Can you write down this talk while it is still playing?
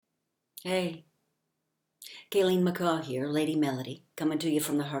Hey, Kayleen McCaw here, Lady Melody, coming to you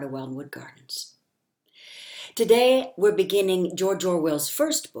from the heart of Wildwood Gardens. Today we're beginning George Orwell's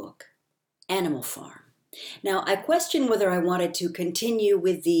first book, Animal Farm. Now, I question whether I wanted to continue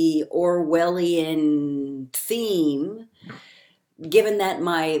with the Orwellian theme, given that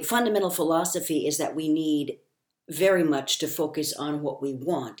my fundamental philosophy is that we need very much to focus on what we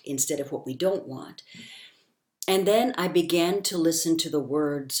want instead of what we don't want. And then I began to listen to the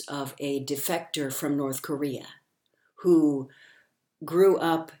words of a defector from North Korea who grew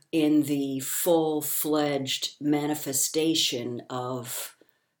up in the full-fledged manifestation of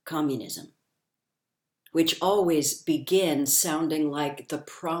communism, which always begins sounding like the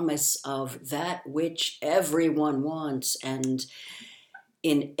promise of that which everyone wants, and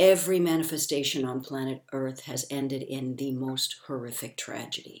in every manifestation on planet Earth has ended in the most horrific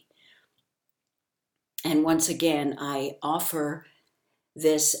tragedy. And once again, I offer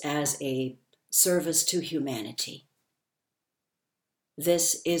this as a service to humanity.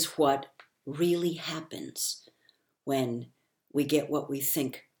 This is what really happens when we get what we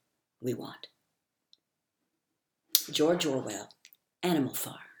think we want. George Orwell, Animal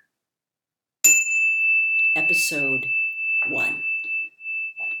Farm, Episode 1.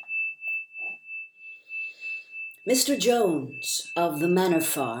 Mr. Jones of the Manor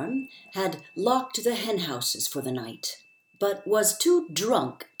Farm had locked the henhouses for the night, but was too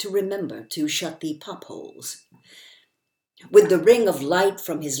drunk to remember to shut the pop-holes. With the ring of light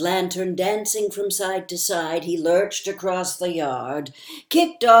from his lantern dancing from side to side, he lurched across the yard,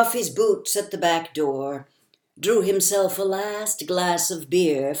 kicked off his boots at the back door, drew himself a last glass of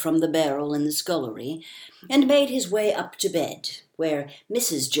beer from the barrel in the scullery, and made his way up to bed, where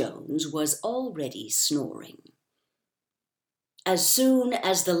Mrs. Jones was already snoring. As soon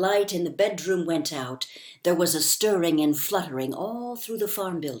as the light in the bedroom went out, there was a stirring and fluttering all through the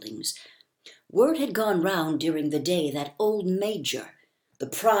farm buildings. Word had gone round during the day that old Major, the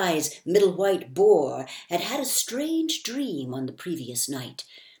prize middle white boar, had had a strange dream on the previous night,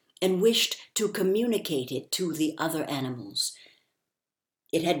 and wished to communicate it to the other animals.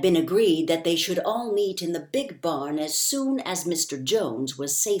 It had been agreed that they should all meet in the big barn as soon as Mr. Jones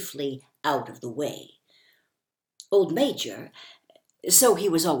was safely out of the way. Old Major, so he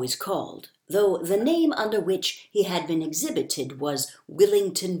was always called, though the name under which he had been exhibited was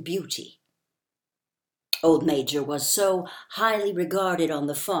Willington Beauty. Old Major was so highly regarded on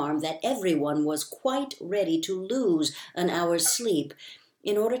the farm that everyone was quite ready to lose an hour's sleep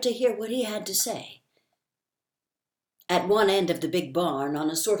in order to hear what he had to say. At one end of the big barn, on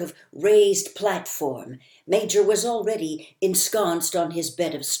a sort of raised platform, Major was already ensconced on his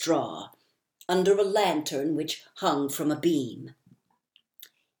bed of straw, under a lantern which hung from a beam.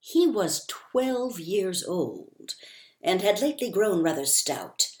 He was 12 years old, and had lately grown rather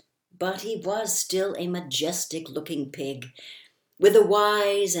stout, but he was still a majestic-looking pig, with a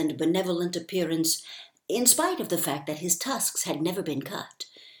wise and benevolent appearance, in spite of the fact that his tusks had never been cut.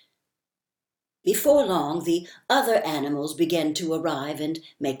 Before long, the other animals began to arrive and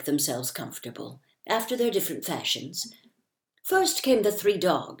make themselves comfortable, after their different fashions. First came the 3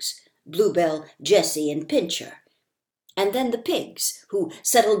 dogs, Bluebell, Jessie, and Pincher, and then the pigs, who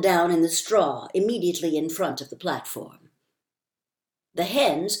settled down in the straw immediately in front of the platform. The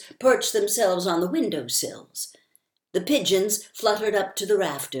hens perched themselves on the window sills. The pigeons fluttered up to the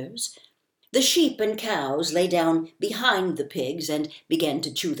rafters. The sheep and cows lay down behind the pigs and began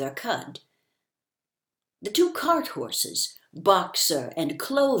to chew their cud. The 2 cart horses, Boxer and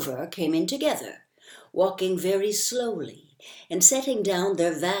Clover, came in together, walking very slowly and setting down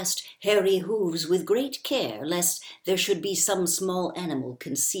their vast hairy hooves with great care, lest there should be some small animal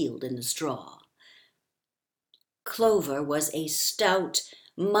concealed in the straw. Clover was a stout,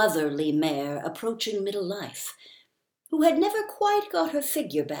 motherly mare approaching middle life, who had never quite got her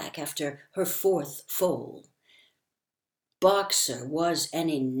figure back after her 4th foal. Boxer was an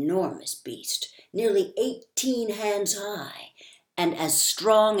enormous beast, nearly 18 hands high, and as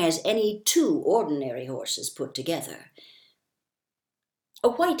strong as any 2 ordinary horses put together. A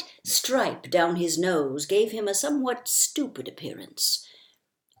white stripe down his nose gave him a somewhat stupid appearance,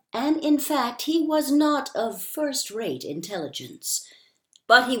 and in fact he was not of first-rate intelligence,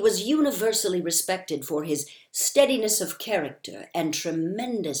 but he was universally respected for his steadiness of character and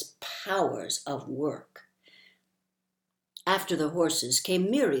tremendous powers of work. After the horses came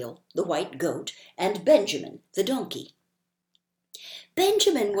Muriel, the white goat, and Benjamin, the donkey.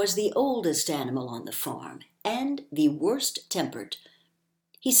 Benjamin was the oldest animal on the farm, and the worst-tempered.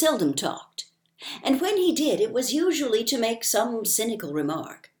 He seldom talked, and when he did, it was usually to make some cynical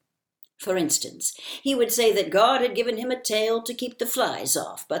remark. For instance, he would say that God had given him a tail to keep the flies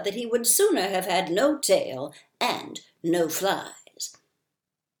off, but that he would sooner have had no tail and no flies.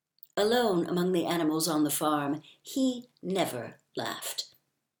 Alone among the animals on the farm, he never laughed.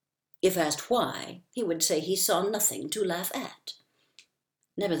 If asked why, he would say he saw nothing to laugh at.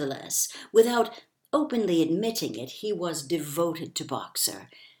 Nevertheless, without openly admitting it, he was devoted to Boxer,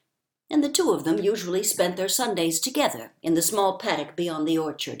 and the two of them usually spent their Sundays together in the small paddock beyond the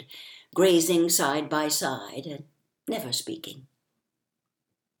orchard, grazing side by side and never speaking.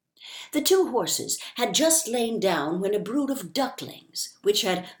 The two horses had just lain down when a brood of ducklings, which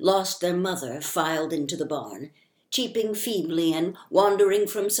had lost their mother, filed into the barn, cheeping feebly and wandering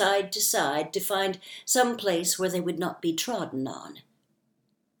from side to side to find some place where they would not be trodden on.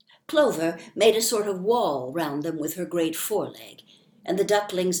 Clover made a sort of wall round them with her great foreleg, and the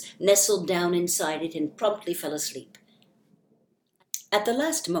ducklings nestled down inside it and promptly fell asleep. At the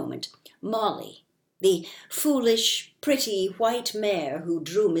last moment, Molly, the foolish, pretty white mare who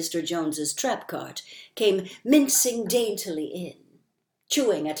drew Mr. Jones's trap-cart, came mincing daintily in,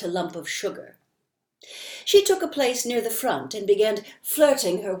 chewing at a lump of sugar. She took a place near the front and began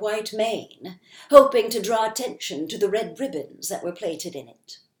flirting her white mane, hoping to draw attention to the red ribbons that were plaited in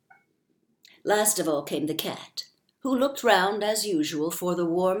it. Last of all came the cat, who looked round as usual for the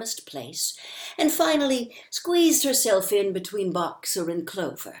warmest place, and finally squeezed herself in between Boxer and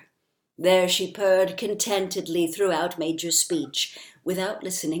Clover. There she purred contentedly throughout Major's speech, without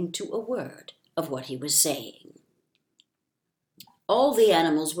listening to a word of what he was saying. All the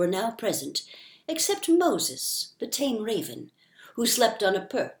animals were now present, except Moses, the tame raven, who slept on a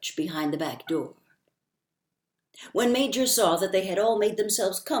perch behind the back door. When Major saw that they had all made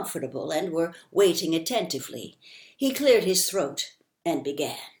themselves comfortable and were waiting attentively, he cleared his throat and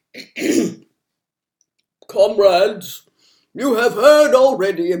began. Comrades, you have heard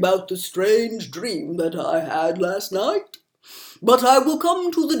already about the strange dream that I had last night, but I will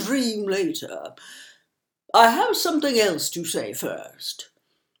come to the dream later. I have something else to say first.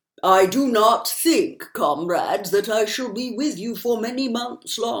 I do not think, comrades, that I shall be with you for many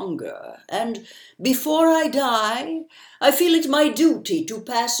months longer, and before I die, I feel it my duty to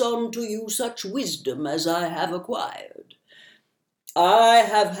pass on to you such wisdom as I have acquired. I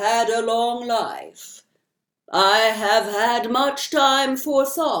have had a long life. I have had much time for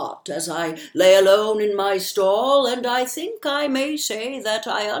thought as I lay alone in my stall, and I think I may say that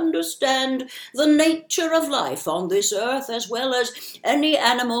I understand the nature of life on this earth as well as any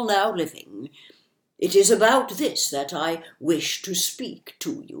animal now living. It is about this that I wish to speak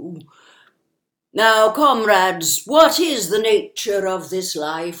to you. Now, comrades, what is the nature of this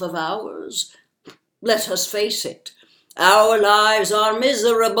life of ours? Let us face it. Our lives are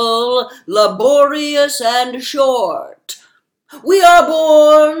miserable, laborious, and short. We are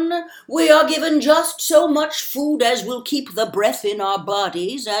born, we are given just so much food as will keep the breath in our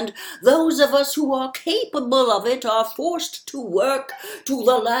bodies, and those of us who are capable of it are forced to work to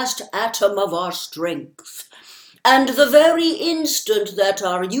the last atom of our strength. And the very instant that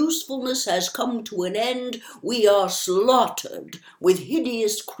our usefulness has come to an end, we are slaughtered with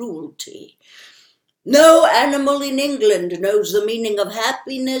hideous cruelty. No animal in England knows the meaning of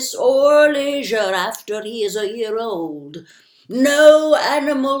happiness or leisure after he is a year old. No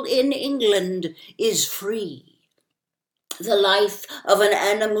animal in England is free. The life of an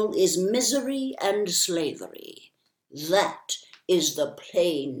animal is misery and slavery. That is the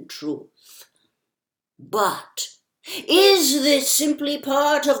plain truth. But is this simply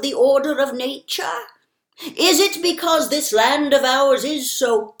part of the order of nature? Is it because this land of ours is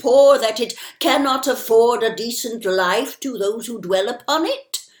so poor that it cannot afford a decent life to those who dwell upon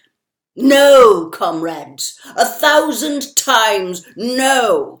it? No, comrades, 1,000 times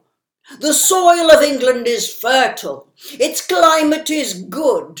no. The soil of England is fertile. Its climate is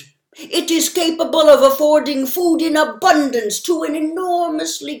good. It is capable of affording food in abundance to an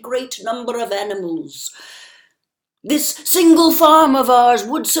enormously great number of animals. This single farm of ours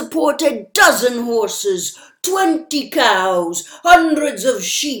would support a dozen horses, 20 cows, hundreds of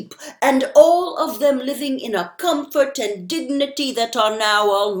sheep, and all of them living in a comfort and dignity that are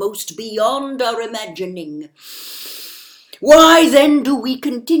now almost beyond our imagining. Why then do we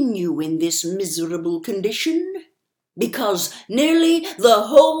continue in this miserable condition? Because nearly the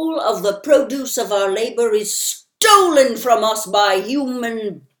whole of the produce of our labor is stolen from us by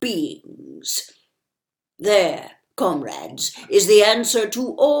human beings. There, comrades, is the answer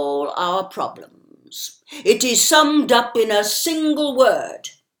to all our problems. It is summed up in a single word: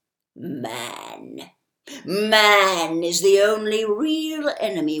 man. Man is the only real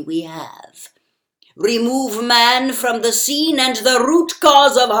enemy we have. Remove man from the scene, and the root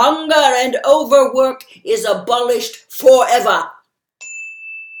cause of hunger and overwork is abolished forever.